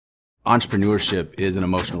Entrepreneurship is an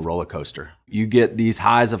emotional roller coaster. You get these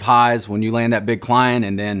highs of highs when you land that big client,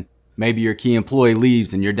 and then maybe your key employee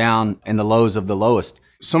leaves and you're down in the lows of the lowest.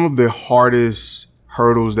 Some of the hardest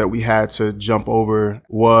hurdles that we had to jump over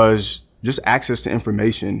was just access to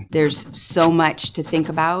information. There's so much to think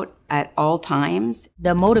about at all times.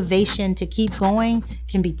 The motivation to keep going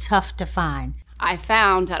can be tough to find. I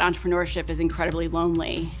found that entrepreneurship is incredibly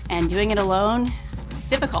lonely, and doing it alone is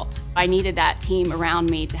difficult. I needed that team around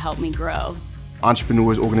me to help me grow.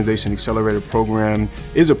 Entrepreneur's Organization Accelerator program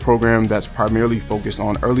is a program that's primarily focused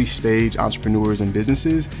on early stage entrepreneurs and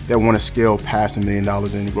businesses that want to scale past $1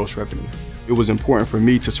 million in gross revenue. It was important for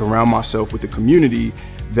me to surround myself with a community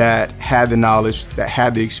that had the knowledge, that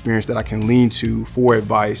had the experience that I can lean to for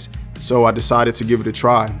advice. So I decided to give it a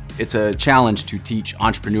try. It's a challenge to teach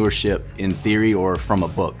entrepreneurship in theory or from a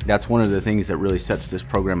book. That's one of the things that really sets this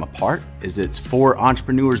program apart, is it's for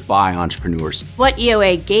entrepreneurs by entrepreneurs. What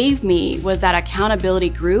EOA gave me was that accountability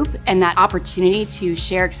group and that opportunity to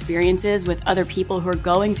share experiences with other people who are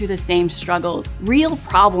going through the same struggles, real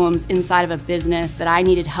problems inside of a business that I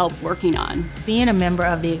needed help working on. Being a member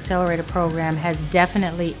of the Accelerator program has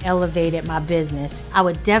definitely elevated my business. I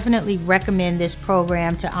would definitely recommend this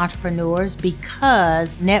program to entrepreneurs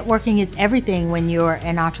because networking is everything when you're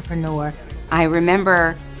an entrepreneur. I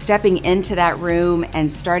remember stepping into that room and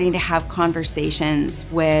starting to have conversations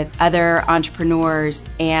with other entrepreneurs,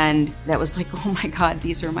 and that was like, oh my God,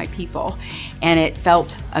 these are my people. And it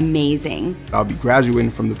felt amazing. I'll be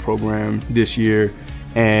graduating from the program this year,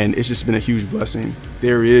 and it's just been a huge blessing.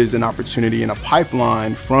 There is an opportunity and a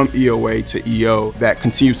pipeline from EOA to EO that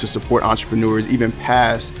continues to support entrepreneurs even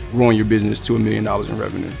past growing your business to $1 million in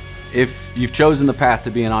revenue. If you've chosen the path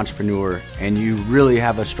to be an entrepreneur and you really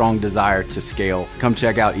have a strong desire to scale, come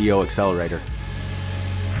check out EO Accelerator.